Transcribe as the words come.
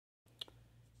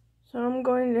So I'm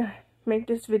going to make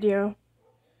this video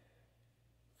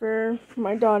for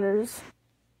my daughters,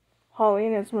 Holly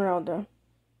and Esmeralda.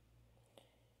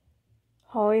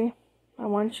 Holly, I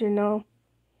want you to know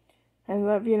I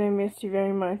love you and I miss you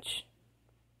very much.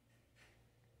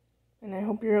 And I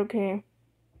hope you're okay.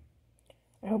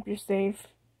 I hope you're safe.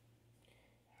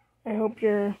 I hope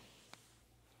you're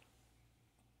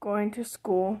going to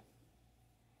school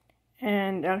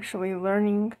and actually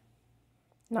learning,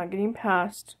 not getting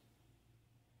past.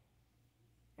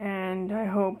 And I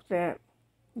hope that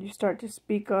you start to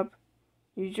speak up,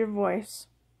 use your voice,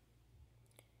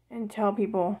 and tell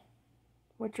people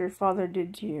what your father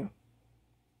did to you.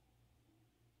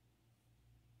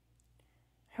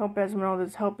 I hope Esmeralda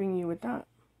is helping you with that.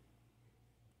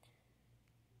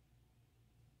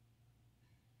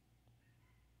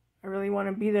 I really want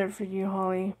to be there for you,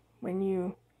 Holly, when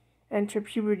you enter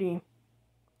puberty.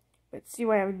 But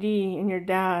CYFD and your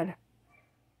dad,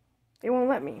 they won't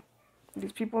let me.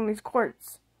 These people in these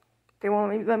courts, they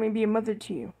won't let me be a mother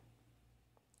to you.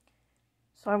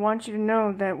 So I want you to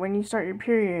know that when you start your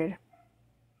period,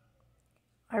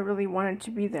 I really wanted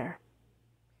to be there.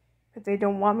 But they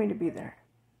don't want me to be there.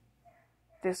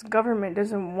 This government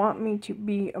doesn't want me to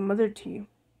be a mother to you.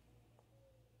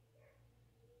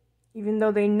 Even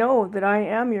though they know that I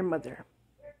am your mother.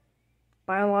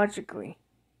 Biologically.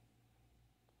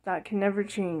 That can never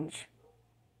change.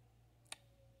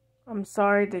 I'm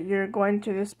sorry that you're going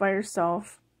through this by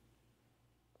yourself.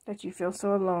 That you feel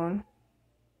so alone.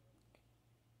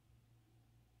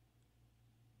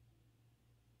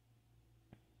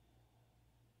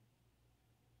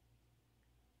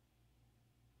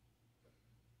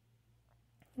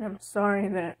 And I'm sorry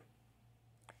that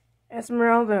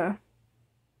Esmeralda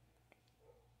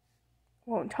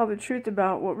won't tell the truth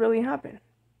about what really happened.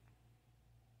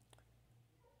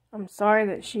 I'm sorry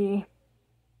that she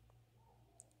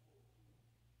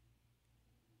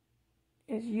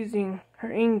is using her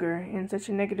anger in such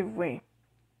a negative way.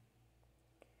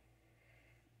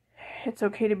 It's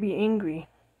okay to be angry,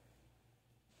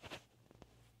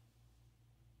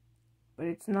 but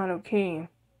it's not okay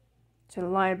to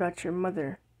lie about your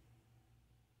mother.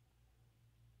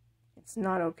 It's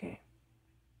not okay.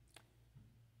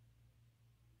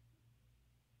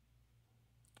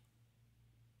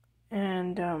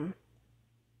 And,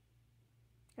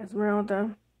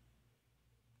 Esmeralda,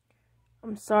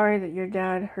 I'm sorry that your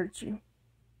dad hurt you.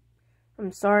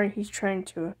 I'm sorry he's trying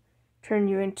to turn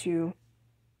you into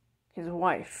his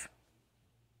wife.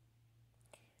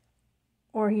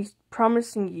 Or he's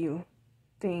promising you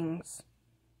things.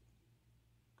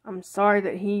 I'm sorry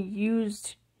that he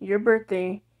used your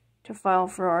birthday to file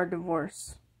for our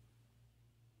divorce.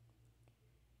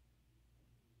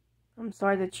 I'm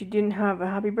sorry that you didn't have a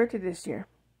happy birthday this year.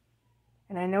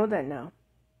 And I know that now.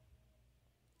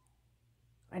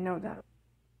 I know that.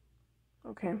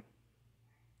 Okay.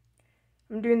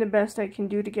 I'm doing the best I can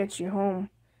do to get you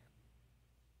home.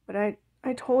 But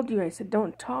I told you, I said,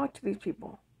 don't talk to these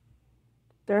people.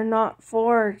 They're not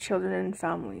for children and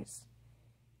families.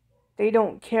 They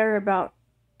don't care about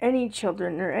any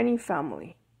children or any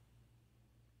family.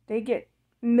 They get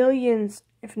millions,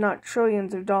 if not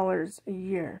trillions of dollars a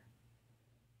year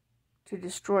to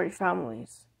destroy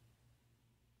families.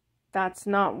 That's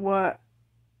not what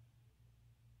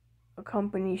a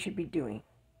company should be doing.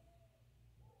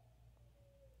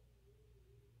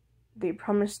 They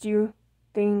promised you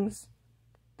things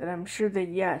that I'm sure that,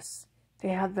 yes, they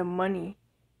had the money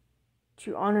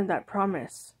to honor that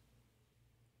promise.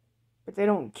 But they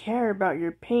don't care about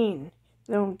your pain.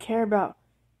 They don't care about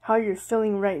how you're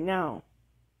feeling right now.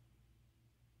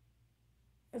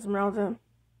 Esmeralda,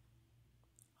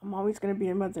 I'm always going to be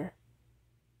your mother.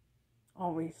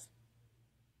 Always.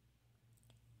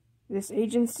 This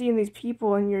agency and these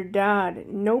people and your dad,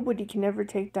 nobody can ever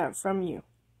take that from you.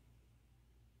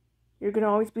 You're going to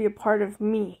always be a part of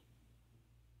me.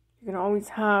 You're going to always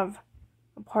have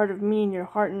a part of me in your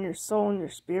heart and your soul and your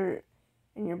spirit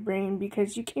and your brain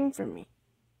because you came from me.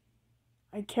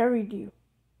 I carried you.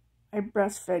 I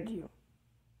breastfed you.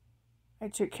 I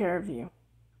took care of you.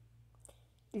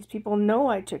 These people know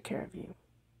I took care of you.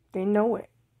 They know it.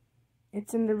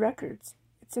 It's in the records.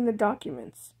 It's in the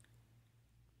documents.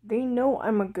 They know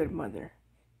I'm a good mother.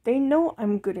 They know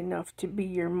I'm good enough to be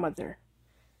your mother.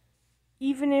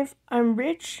 Even if I'm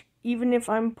rich, even if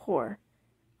I'm poor,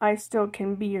 I still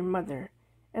can be your mother,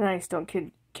 and I still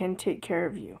can take care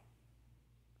of you.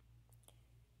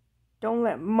 Don't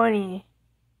let money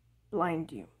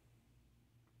blind you.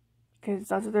 Because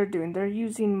that's what they're doing. They're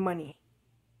using money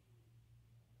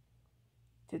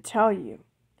to tell you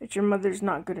that your mother's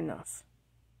not good enough.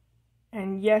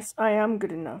 And yes, I am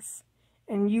good enough.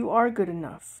 And you are good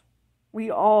enough.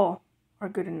 We all are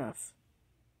good enough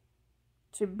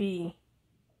to be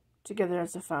together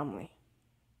as a family.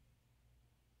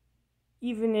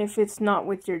 Even if it's not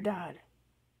with your dad.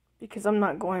 Because I'm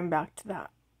not going back to that.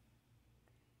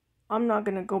 I'm not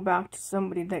going to go back to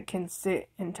somebody that can sit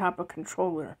and tap a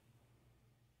controller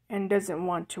and doesn't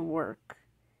want to work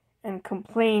and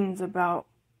complains about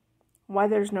why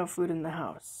there's no food in the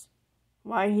house,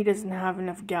 why he doesn't have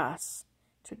enough gas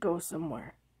to go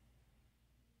somewhere.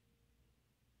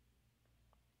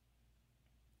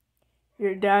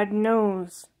 Your dad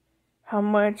knows how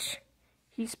much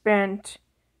he spent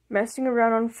messing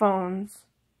around on phones,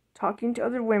 talking to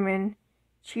other women,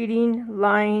 cheating,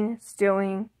 lying,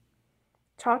 stealing,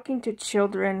 talking to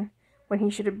children when he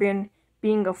should have been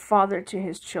being a father to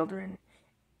his children.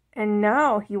 And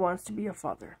now he wants to be a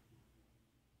father.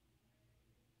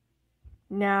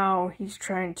 Now he's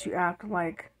trying to act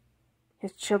like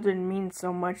his children mean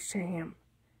so much to him.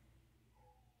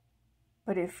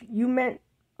 But if you meant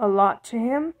a lot to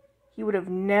him, he would have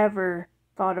never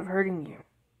thought of hurting you.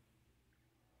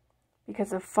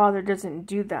 Because a father doesn't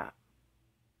do that.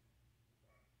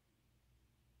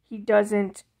 He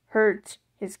doesn't hurt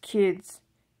his kids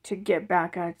to get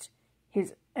back at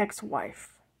his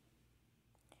ex-wife.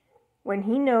 When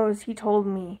he knows, he told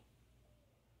me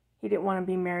he didn't want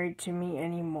to be married to me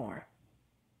anymore.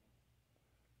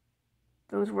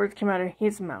 Those words came out of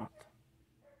his mouth.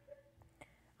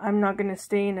 I'm not going to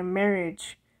stay in a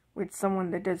marriage with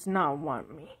someone that does not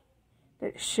want me,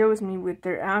 that shows me with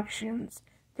their actions,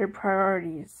 their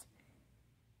priorities,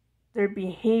 their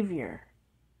behavior,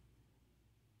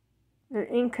 their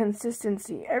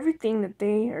inconsistency. Everything that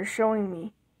they are showing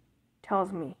me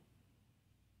tells me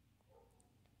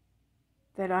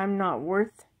that I'm not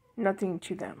worth nothing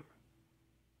to them.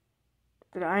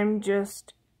 That I'm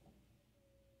just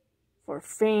for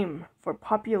fame, for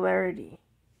popularity,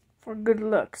 for good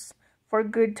looks, for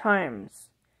good times.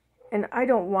 And I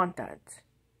don't want that.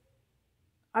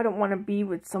 I don't want to be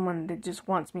with someone that just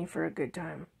wants me for a good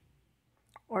time.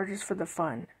 Or just for the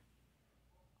fun.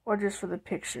 Or just for the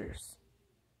pictures.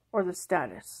 Or the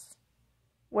status.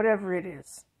 Whatever it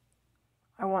is.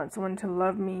 I want someone to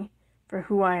love me for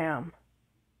who I am.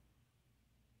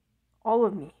 All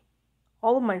of me.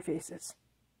 All of my faces.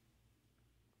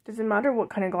 Doesn't matter what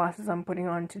kind of glasses I'm putting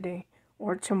on today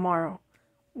or tomorrow.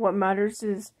 What matters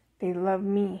is they love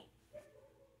me.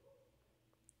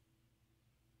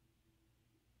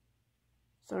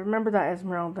 So remember that,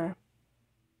 Esmeralda.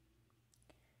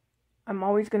 I'm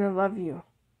always going to love you.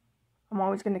 I'm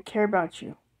always going to care about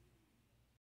you.